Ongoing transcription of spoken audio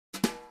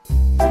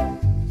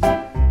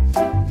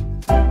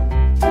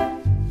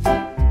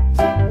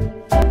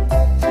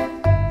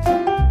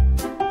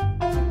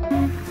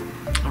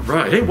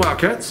right, hey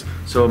Wildcats.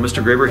 So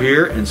Mr. Graber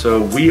here, and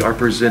so we are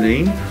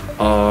presenting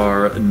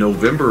our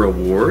November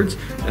awards.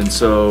 And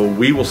so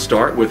we will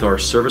start with our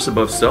Service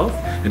Above Self.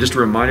 And just a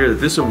reminder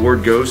that this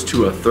award goes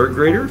to a third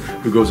grader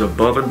who goes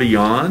above and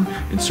beyond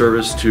in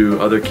service to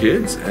other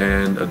kids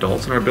and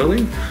adults in our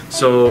building.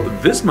 So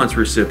this month's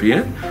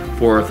recipient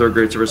for our third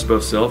grade Service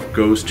Above Self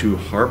goes to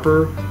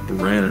Harper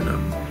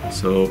Brannan.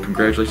 So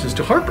congratulations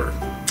to Harper.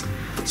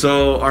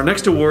 So our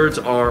next awards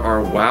are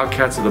our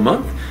Wildcats of the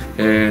Month.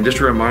 And just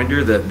a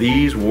reminder that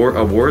these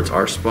awards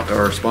are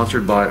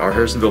sponsored by our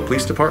Harrisonville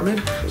Police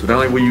Department. So not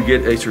only will you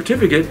get a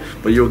certificate,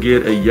 but you'll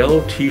get a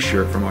yellow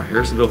t-shirt from our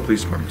Harrisonville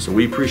Police Department. So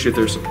we appreciate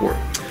their support.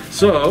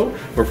 So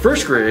for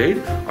first grade,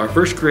 our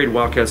first grade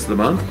Wildcats of the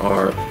Month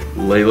are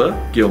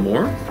Layla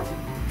Gilmore.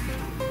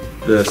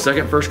 The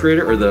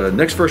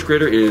next first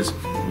grader is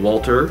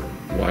Walter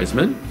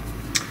Wiseman.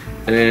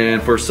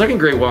 And for second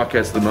grade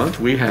Wildcats of the Month,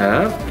 we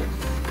have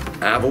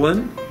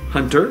Evelyn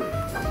Hunter.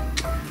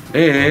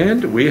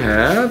 And we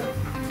have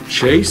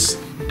Chase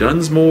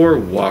Dunsmore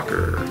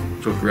Walker.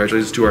 So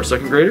congratulations to our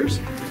second graders.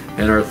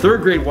 And our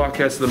third grade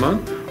Wildcats of the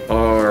Month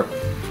are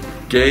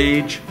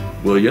Gage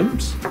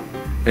Williams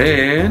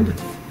and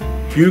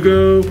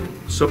Hugo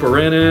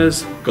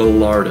Soparanes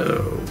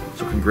Gallardo.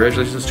 So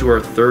congratulations to our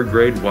third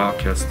grade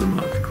Wildcats of the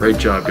Month. Great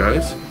job,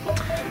 guys.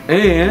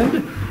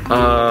 And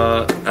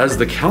as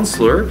the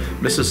counselor,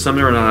 Mrs.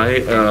 Sumner and I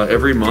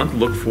every month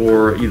look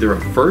for either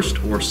a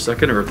first or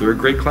second or third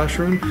grade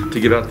classroom to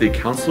give out the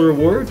counselor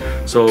award.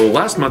 So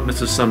last month,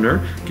 Mrs.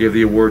 Sumner gave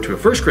the award to a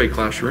first grade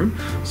classroom.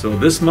 So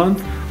this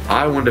month,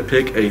 I wanted to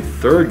pick a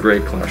third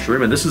grade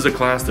classroom, and this is a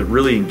class that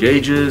really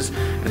engages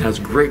and has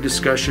great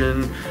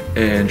discussion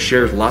and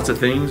shares lots of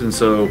things. And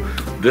so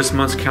this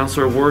month's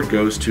counselor award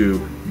goes to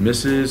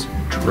Mrs.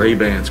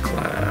 Draban's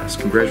class.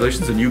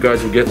 Congratulations, and you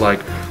guys will get like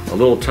a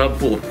little tub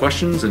full of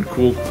questions and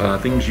cool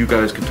things you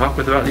guys can talk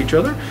with about each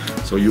other.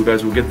 So you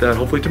guys will get that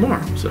hopefully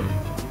tomorrow. So.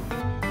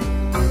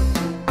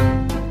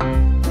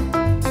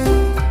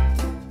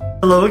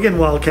 Hello again,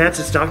 Wildcats.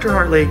 It's Dr.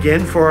 Hartley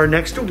again for our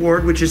next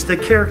award, which is the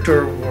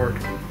Character Award.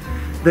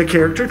 The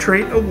Character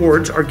Trait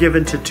Awards are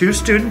given to 2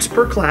 students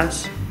per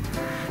class,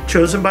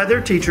 chosen by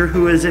their teacher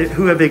who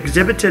have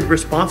exhibited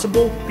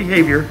responsible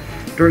behavior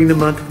during the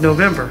month of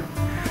November.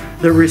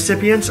 The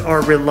recipients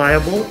are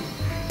reliable,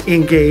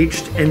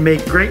 engaged, and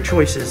make great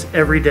choices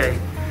every day.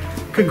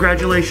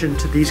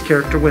 Congratulations to these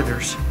character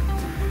winners: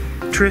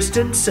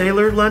 Tristan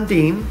Saylor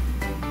Lundeen,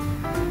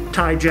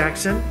 Ty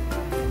Jackson,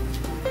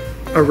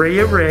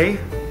 Araya Ray,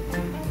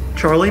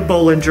 Charlie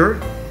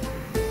Bollinger,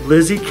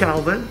 Lizzie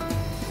Calvin,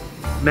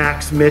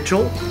 Max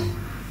Mitchell,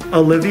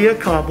 Olivia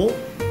Cobble,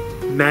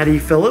 Maddie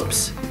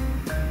Phillips,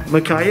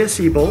 Micaiah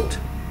Seabolt,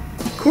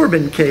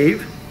 Corbin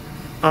Cave,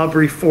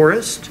 Aubrey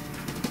Forrest,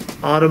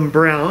 Autumn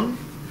Brown,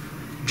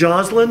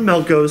 Jocelyn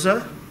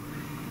Melgoza,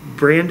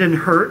 Brandon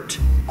Hurt,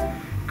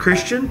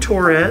 Christian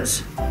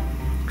Torres,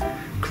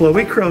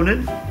 Chloe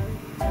Cronin,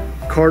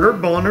 Carter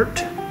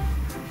Bonnert,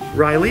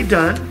 Riley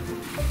Dunn,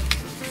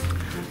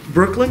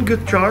 Brooklyn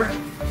Gutjar,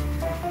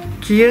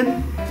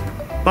 Kian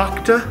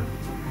Bakhta,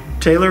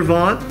 Taylor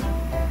Vaughn,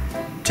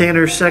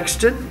 Tanner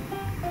Sexton,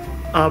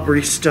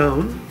 Aubrey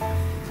Stone,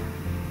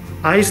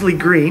 Isley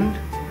Green,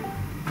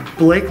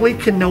 Blakely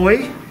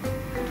Kenoy,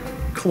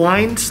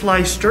 Klein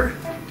Sleister,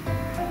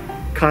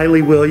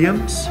 Kylie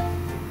Williams,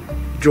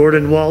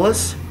 Jordan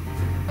Wallace,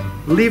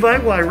 Levi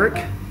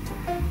Wyrick,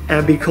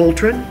 Abby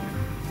Coltrane,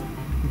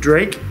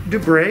 Drake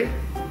Dubray,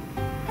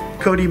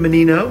 Cody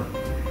Menino,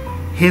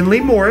 Henley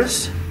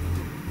Morris,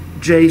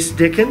 Jace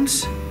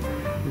Dickens,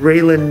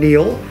 Raylan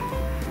Neal,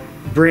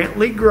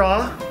 Brantley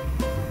Graw,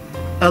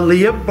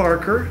 Aaliyah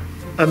Barker,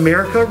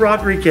 America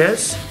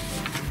Rodriguez,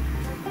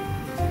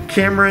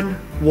 Cameron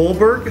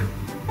Wolberg,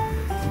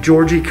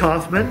 Georgie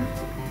Kaufman,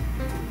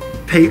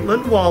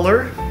 Paitlin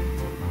Waller,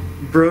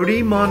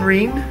 Brody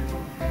Monreen,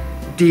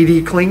 Dee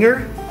Dee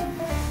Klinger,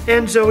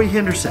 and Zoe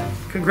Henderson.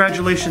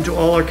 Congratulations to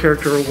all our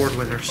Character Award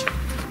winners.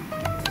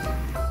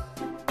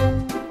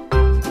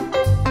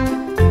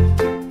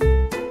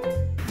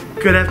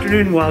 Good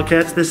afternoon,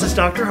 Wildcats. This is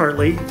Dr.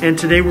 Hartley, and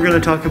today we're going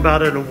to talk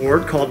about an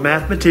award called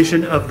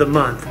Mathematician of the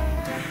Month.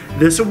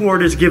 This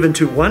award is given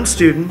to one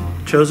student,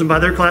 chosen by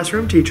their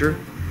classroom teacher,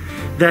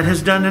 that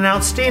has done an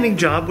outstanding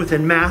job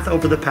within math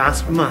over the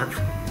past month.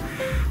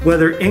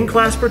 Whether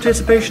in-class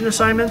participation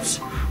assignments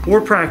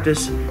or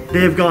practice, they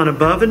have gone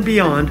above and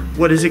beyond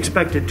what is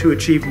expected to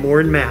achieve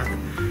more in math.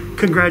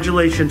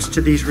 Congratulations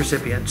to these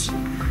recipients: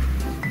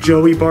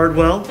 Joey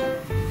Bardwell,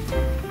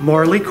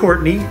 Marley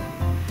Courtney,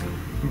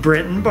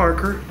 Brenton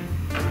Barker,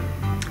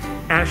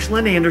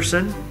 Ashlyn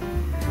Anderson,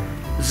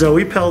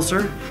 Zoe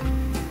Pelzer,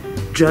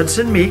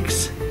 Judson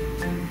Meeks,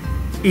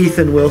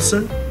 Ethan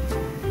Wilson,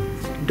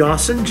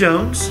 Dawson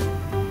Jones,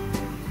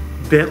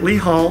 Bentley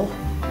Hall,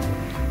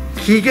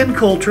 Keegan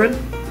Coltrane,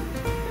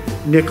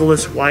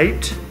 Nicholas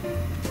White,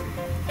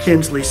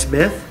 Kinsley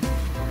Smith,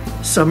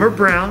 Summer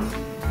Brown,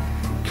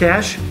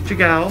 Cash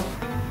Jagao,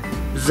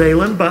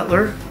 Zaylin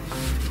Butler,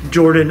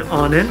 Jordan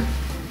Onen,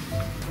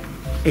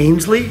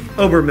 Ainsley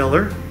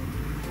Obermiller,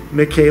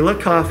 Michaela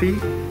Coffey,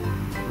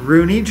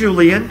 Rooney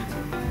Julian,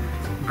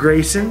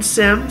 Grayson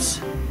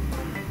Sims,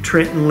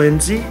 Trenton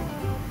Lindsay,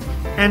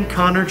 and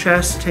Connor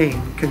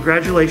Chastain.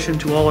 Congratulations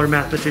to all our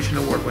Mathematician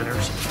Award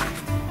winners.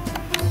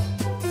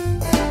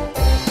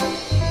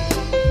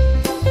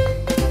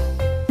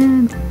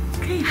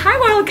 Hi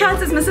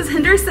Wildcats, it's Mrs.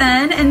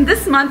 Henderson, and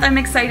this month I'm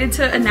excited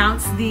to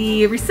announce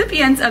the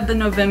recipients of the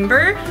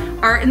November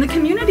Art in the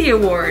Community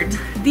Award.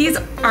 These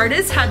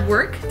artists had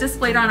work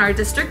displayed on our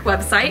district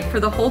website for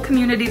the whole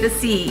community to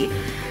see.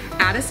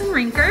 Addison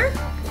Rinker,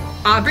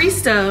 Aubrey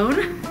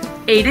Stone,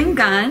 Aiden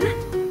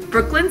Gunn,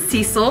 Brooklyn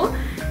Cecil,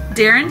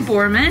 Darren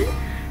Borman,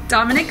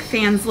 Dominic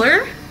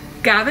Fansler,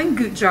 Gavin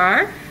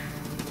Gutjar,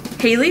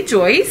 Haley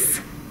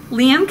Joyce,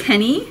 Liam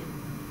Kenny,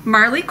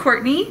 Marley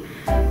Courtney,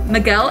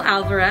 Miguel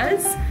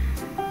Alvarez,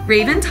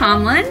 Raven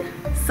Tomlin,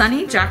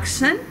 Sunny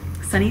Jackson,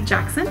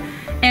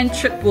 and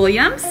Trip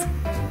Williams,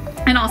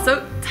 and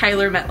also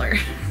Tyler Metler.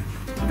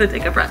 The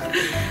take a breath.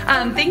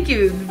 Thank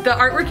you. The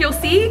artwork you'll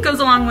see goes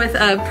along with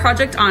a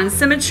project on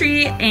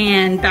symmetry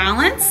and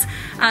balance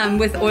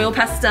with oil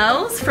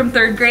pastels from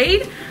 3rd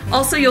grade.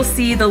 Also, you'll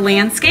see the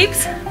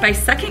landscapes by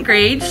 2nd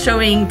grade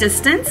showing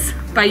distance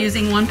by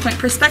using 1-point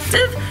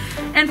perspective.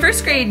 And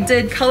 1st grade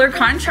did color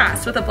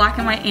contrast with a black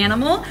and white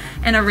animal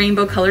and a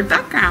rainbow colored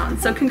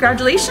background. So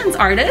congratulations,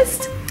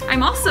 artist.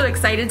 I'm also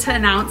excited to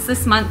announce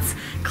this month's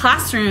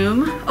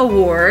Classroom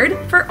Award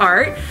for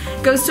Art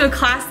goes to a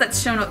class that's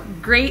shown a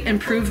great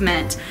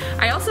improvement.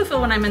 I also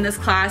feel when I'm in this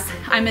class,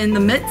 I'm in the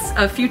midst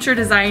of future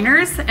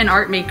designers and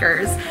art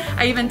makers.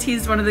 I even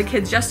teased one of the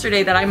kids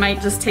yesterday that I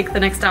might just take the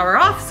next hour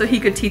off so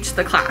he could teach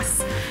the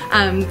class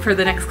for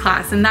the next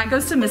class. And that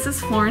goes to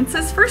Mrs.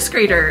 Florence's 1st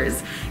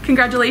graders.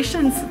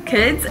 Congratulations,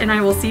 kids, and I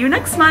will see you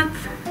next month.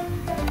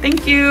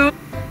 Thank you.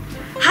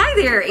 Hi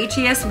there,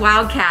 HES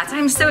Wildcats.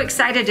 I'm so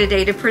excited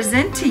today to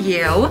present to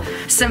you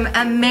some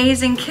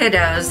amazing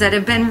kiddos that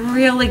have been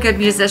really good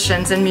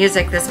musicians in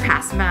music this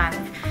past month.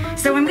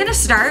 So I'm going to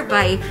start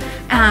by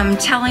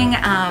telling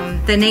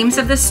the names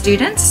of the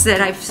students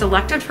that I've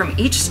selected from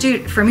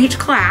each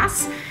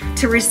class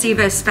to receive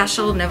a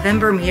special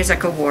November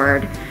Music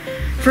Award.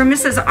 For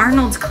Mrs.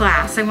 Arnold's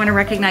class, I want to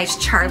recognize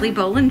Charlie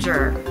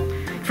Bollinger.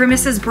 For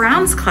Mrs.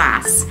 Brown's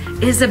class,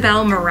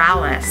 Isabel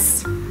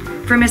Morales.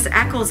 For Miss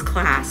Eccles'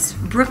 class,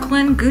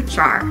 Brooklyn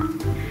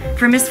Gutjar.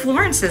 For Miss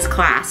Florence's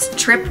class,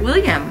 Trip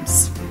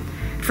Williams.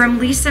 From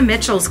Lisa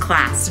Mitchell's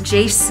class,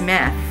 Jay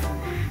Smith.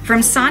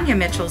 From Sonia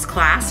Mitchell's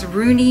class,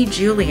 Rooney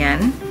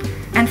Julian.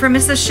 And from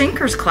Mrs.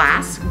 Schenker's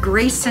class,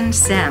 Grayson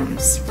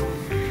Sims.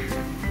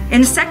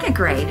 In 2nd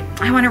grade,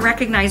 I want to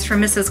recognize from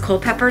Mrs.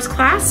 Culpepper's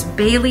class,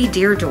 Bailey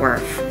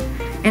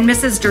Deerdorf. In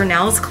Mrs.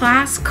 Durnell's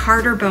class,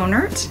 Carter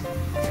Bonert.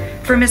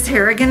 For Miss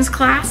Harrigan's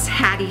class,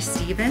 Hattie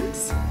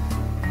Stevens.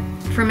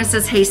 For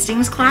Mrs.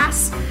 Hastings'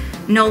 class,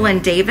 Nolan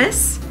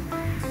Davis.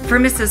 For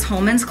Mrs.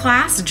 Holman's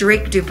class,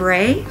 Drake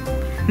Dubray.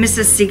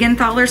 Mrs.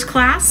 Siegenthaler's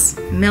class,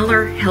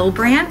 Miller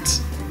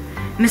Hillbrandt.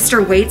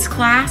 Mr. Waite's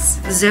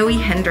class, Zoe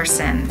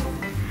Henderson.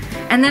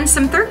 And then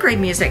some 3rd grade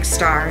music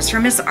stars.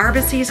 For Miss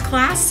Arbace's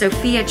class,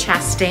 Sophia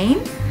Chastain.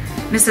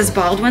 Mrs.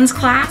 Baldwin's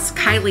class,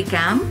 Kylie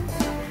Gum.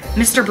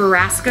 Mr.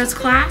 Barasco's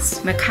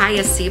class,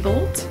 Micaiah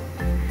Siebold.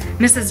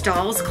 Mrs.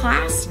 Dahl's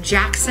class,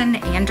 Jackson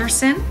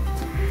Anderson.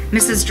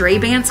 Mrs.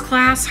 Drabant's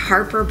class,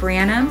 Harper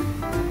Branham.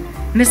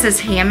 Mrs.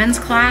 Hammond's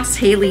class,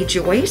 Haley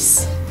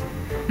Joyce.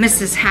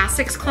 Mrs.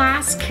 Hassick's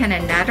class, Kenna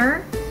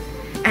Netter.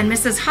 And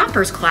Mrs.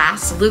 Hopper's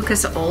class,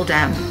 Lucas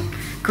Oldham.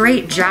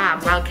 Great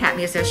job, Wildcat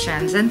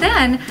musicians. And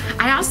then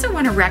I also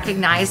want to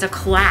recognize a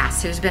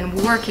class who's been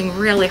working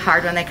really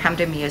hard when they come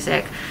to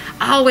music.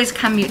 Always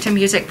come to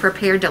music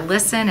prepared to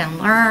listen and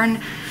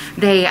learn.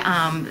 They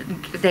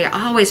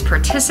always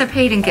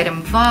participate and get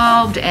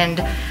involved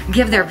and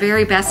give their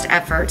very best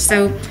effort.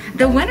 So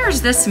the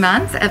winners this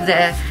month of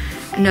the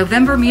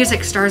November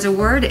Music Stars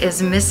Award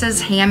is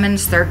Mrs.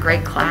 Hammond's 3rd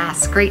grade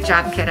class. Great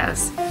job,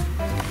 kiddos.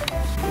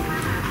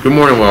 Good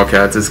morning,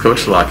 Wildcats. It's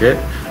Coach Lockett.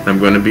 I'm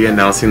going to be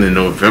announcing the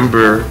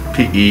November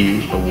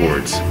PE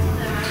Awards.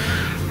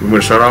 We're going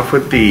to start off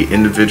with the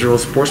Individual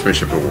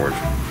Sportsmanship Award.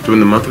 During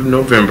the month of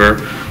November,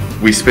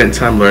 we spent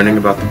time learning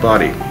about the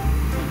body.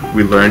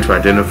 We learned to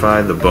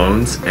identify the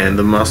bones and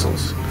the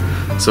muscles.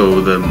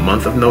 So the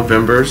month of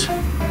November's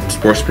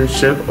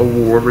Sportsmanship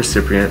Award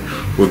recipient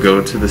will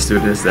go to the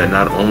students that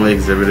not only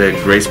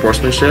exhibited great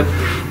sportsmanship,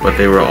 but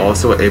they were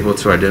also able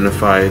to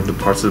identify the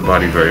parts of the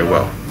body very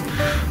well.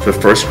 The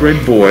 1st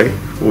grade boy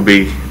will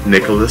be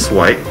Nicholas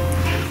White.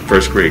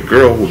 1st grade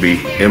girl will be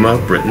Emma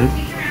Britton.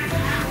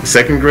 The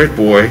 2nd grade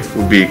boy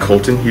will be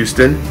Colton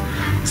Houston.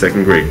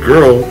 2nd grade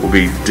girl will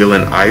be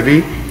Dylan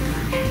Ivy.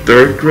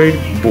 3rd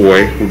grade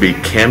boy will be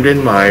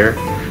Camden Meyer,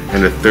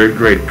 and the 3rd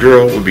grade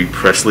girl will be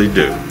Presley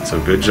Dew. So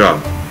good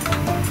job.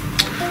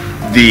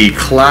 The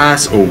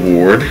class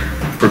award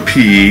for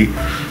PE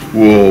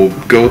will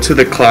go to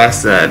the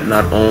class that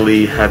not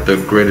only had the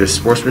greatest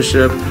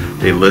sportsmanship,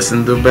 they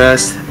listened the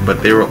best,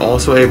 but they were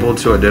also able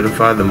to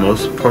identify the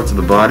most parts of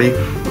the body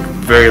with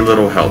very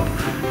little help.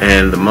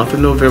 And the month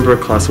of November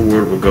class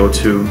award will go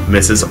to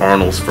Mrs.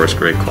 Arnold's 1st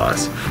grade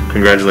class.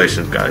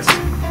 Congratulations, guys.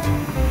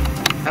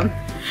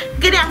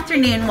 Good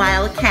afternoon,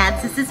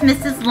 Wildcats. This is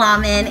Mrs.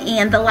 Lawman,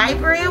 and the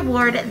Library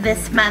Award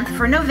this month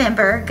for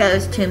November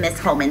goes to Miss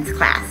Holman's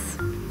class.